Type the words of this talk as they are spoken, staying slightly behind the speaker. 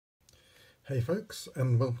Hey folks,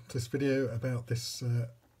 and welcome to this video about this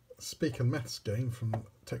Speak and Maths game from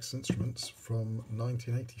Texas Instruments from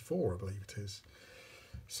 1984, I believe it is.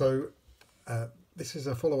 So this is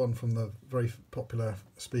a follow-on from the very popular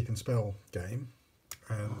Speak and Spell game,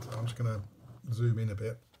 and I'm just going to zoom in a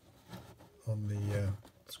bit on the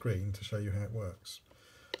screen to show you how it works.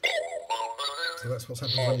 So that's what's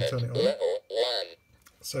happening when you turn it on.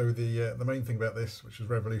 So the main thing about this, which was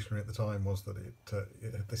revolutionary at the time, was that it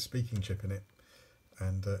had this speaking chip in it,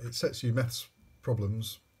 and it sets you maths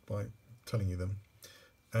problems by telling you them.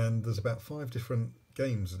 And there's about 5 different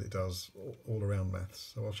games that it does all around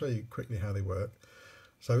maths. So I'll show you quickly how they work.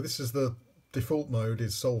 So this is the default mode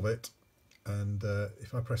is Solve It, and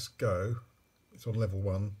if I press go, it's on level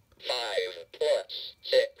 1. 5 plus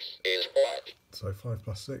 6 is what? So 5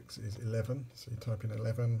 plus 6 is 11. So you type in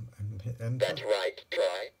 11 and hit enter. That's right.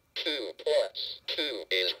 Try. 2 plus 2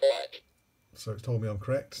 is what? So it's told me I'm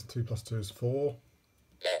correct. 2 plus 2 is 4.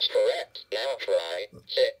 That's correct. Now try.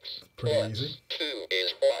 6 Pretty plus easy. 2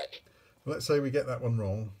 is what? Well, let's say we get that one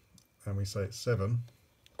wrong and we say it's 7.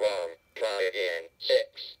 Wrong. Try again. 6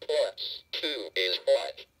 plus 2 is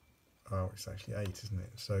what? Oh, it's actually 8, isn't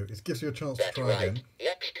it? So it gives you a chance That's to try right. again.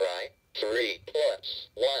 Next try. 3 plus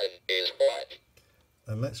 1 is what?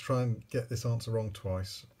 And let's try and get this answer wrong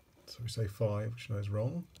twice. So we say 5, which I know is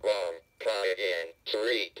wrong. Wrong. Try again.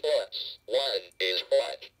 3 plus 1 is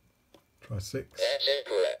what? Try 6. That's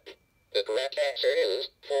incorrect. The correct answer is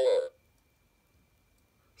 4.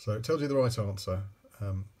 So it tells you the right answer.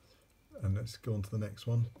 And let's go on to the next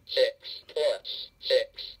one. 6 plus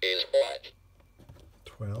 6 is what?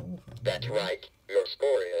 12. That's right. Your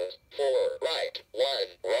score is 4 right, 1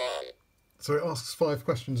 wrong. So it asks 5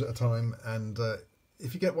 questions at a time, and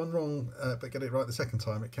if you get one wrong but get it right the second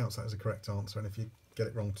time, it counts that as a correct answer, and if you get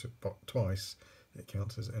it wrong twice, it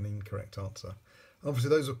counts as an incorrect answer. Obviously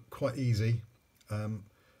those are quite easy,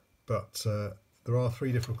 but there are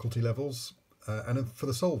 3 difficulty levels, and then for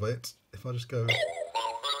the Solve It, if I just go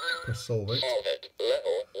press Solve It, Solve it.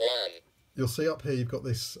 Level 1. you'll see up here you've got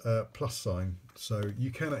this plus sign, so you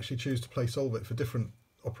can actually choose to play Solve It for different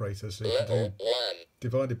operators. So you can Level do 1.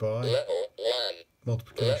 divided by, Level 1.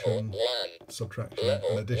 multiplication, Level 1. subtraction, Level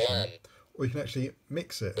and addition, 1. or you can actually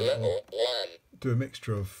mix it and Level 1. do a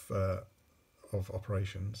mixture of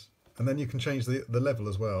operations, and then you can change the level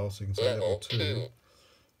as well. So you can say level Level 2, 2.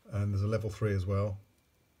 and there's a level 3 as well.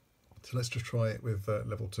 So let's just try it with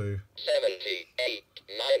level 2. 78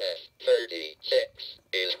 minus 36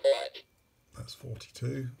 is what? That's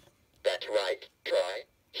 42. That's right. Try.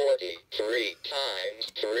 43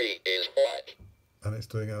 times 3 is what? And it's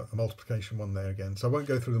doing a multiplication one there again. So I won't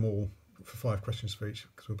go through them all for 5 questions for each,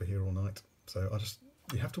 because we'll be here all night. So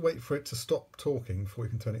you have to wait for it to stop talking before you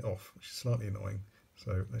can turn it off, which is slightly annoying.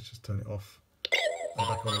 So let's just turn it off and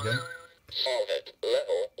back on again. Solve it.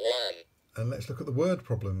 Level 1. And let's look at the word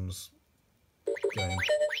problems game.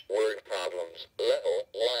 Word problems. Level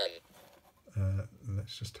 1. And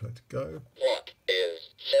let's just tell it to go. What is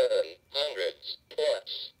 7 hundredths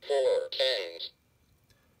plus 4 tens?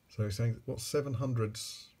 So it's saying what's 7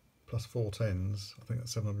 hundredths plus 4 tens? I think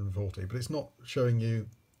that's 740, but it's not showing you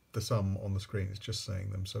the sum on the screen, it's just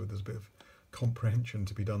saying them. So there's a bit of comprehension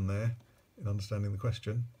to be done there in understanding the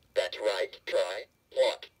question. That's right. Try.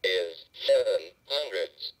 What is 7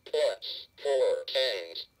 hundredths plus 4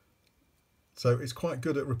 tens? So it's quite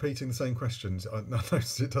good at repeating the same questions. I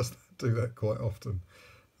notice it does do that quite often.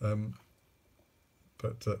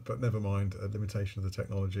 But never mind, a limitation of the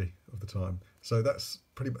technology of the time. So that's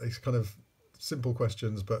it's kind of simple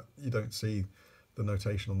questions, but you don't see the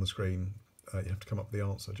notation on the screen. You have to come up with the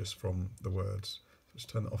answer just from the words. So let's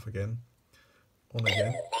turn that off again. On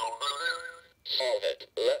again. Solve it.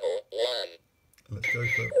 Level 1. Let's go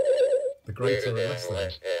for the greater and less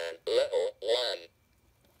than. Level 1.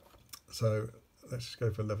 So let's just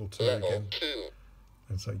go for level 2 Level again 2.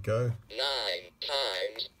 and say go. 9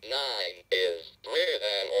 times 9 is greater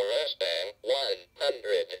than or less than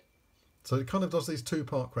 100. So it kind of does these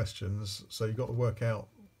 2-part questions. So you've got to work out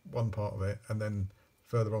one part of it, and then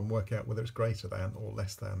further on work out whether it's greater than or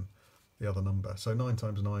less than the other number. So 9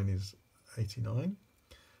 times 9 is 89,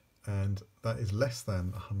 and that is less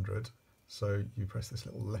than 100. So you press this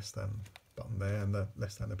little less than button there, and the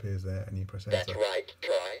less than appears there, and you press enter. That's right.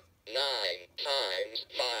 Try. 9 times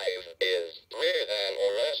 5 is greater than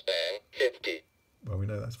or less than 50. Well, we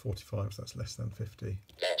know that's 45, so that's less than 50.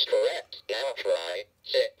 That's correct. Now try.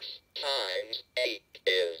 6 times 8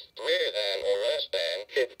 is greater than or less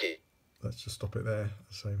than 50. Let's just stop it there.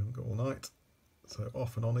 So we haven't got all night. So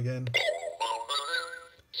off and on again.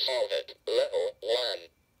 Solve it. Level 1.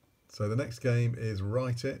 So the next game is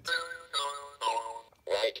Write It.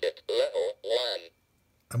 Write it. Level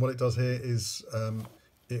And what it does here is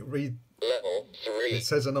it Level 3. it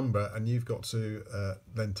says a number, and you've got to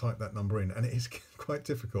then type that number in, and it is quite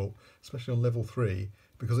difficult, especially on level 3,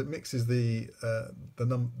 because it mixes the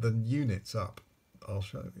units up. I'll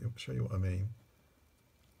show you what I mean.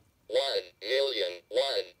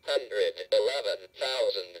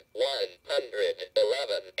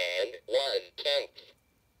 1,111,111 and 1/10.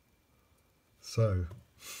 So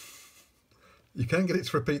you can get it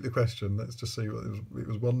to repeat the question. Let's just see what it was. It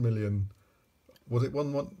was 1 million. Was it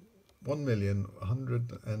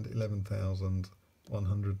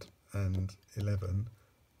 1,111,111 and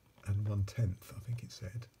 1/10? I think it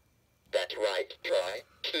said. That's right. Try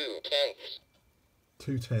 2/10.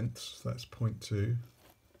 2/10. That's 0.2.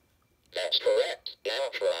 That's correct. Now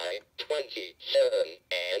try 27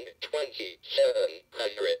 and 27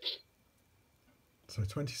 hundredths. So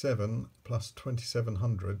 27 plus 27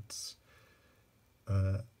 hundredths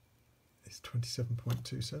is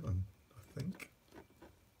 27.27, I think.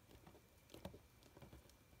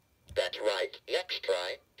 That's right. Next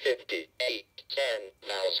try 58 ten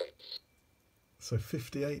thousandths. So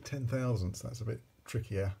 58 10,000ths, that's a bit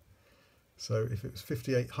trickier. So if it was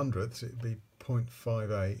 58 hundredths, it would be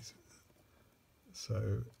 0.58.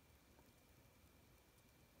 So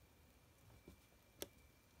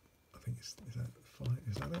I think is that 5?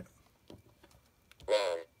 Is that it?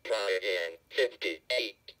 Wrong. Try again.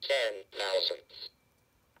 58 ten thousandths.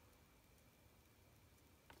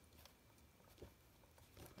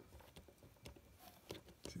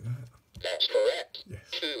 Is it that? That's correct.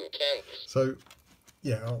 Yes. 2/10. So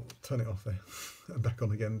yeah, I'll turn it off there and back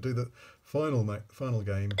on again. Do the final game,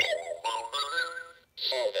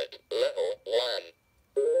 Solve it. Level 1.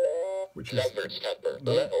 which is Number Stumper.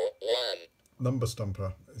 Level 1. Number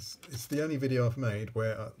Stumper. It's the only video I've made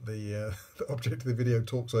where the object of the video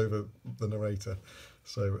talks over the narrator,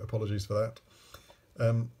 so apologies for that.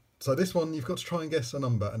 So this one, you've got to try and guess a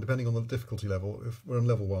number, and depending on the difficulty level, if we're on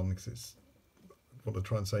level 1, because it's want to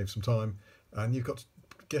try and save some time, and you've got to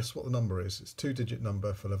guess what the number is. It's a 2-digit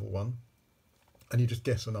number for level 1, and you just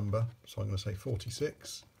guess a number. So I'm going to say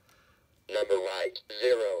 46. Number right.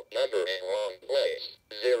 0. Number in wrong place.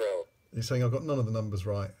 0. You're saying I've got none of the numbers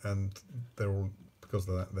right, and they're all, because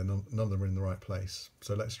of that, none of them are in the right place.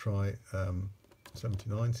 So let's try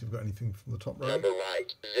 79. See if we've got anything from the top row. Number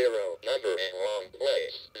right. 0. Number in wrong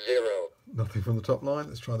place. 0. Nothing from the top line.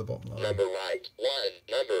 Let's try the bottom line. Number right. 1.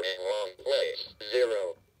 Number in wrong place.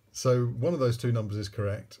 0. So one of those two numbers is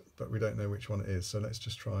correct, but we don't know which one it is. So let's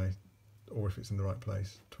just try, or if it's in the right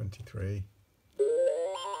place, 23.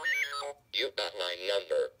 You got my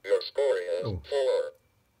number. Your score is 4.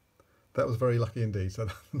 That was very lucky indeed. So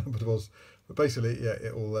that number was, but basically, yeah,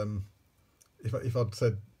 it will. If I'd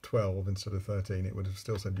said 12 instead of 13, it would have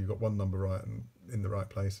still said you got one number right and in the right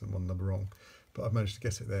place and one number wrong. But I've managed to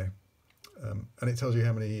guess it there, and it tells you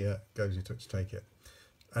how many goes you took to take it.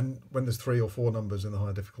 And when there's 3 or 4 numbers in the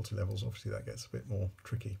higher difficulty levels, obviously that gets a bit more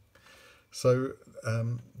tricky. So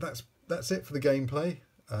that's it for the gameplay.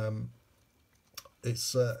 I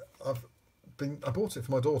bought it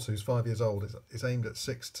for my daughter, who's 5 years old. It's aimed at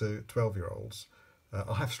 6 to 12-year-olds.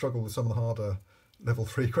 I have struggled with some of the harder level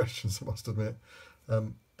 3 questions, I must admit.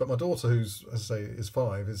 But my daughter, who's, as I say, is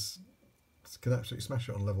 5, can absolutely smash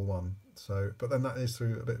it on level 1. So, but then that is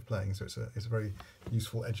through a bit of playing, so it's a very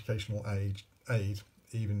useful educational aid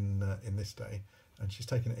even in this day. And she's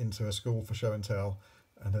taken it into her school for show and tell,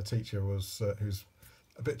 and her teacher was, who's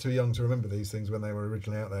a bit too young to remember these things when they were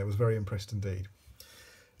originally out there, was very impressed indeed.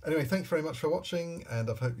 Anyway, thanks very much for watching, and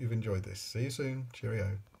I hope you've enjoyed this. See you soon.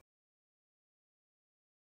 Cheerio.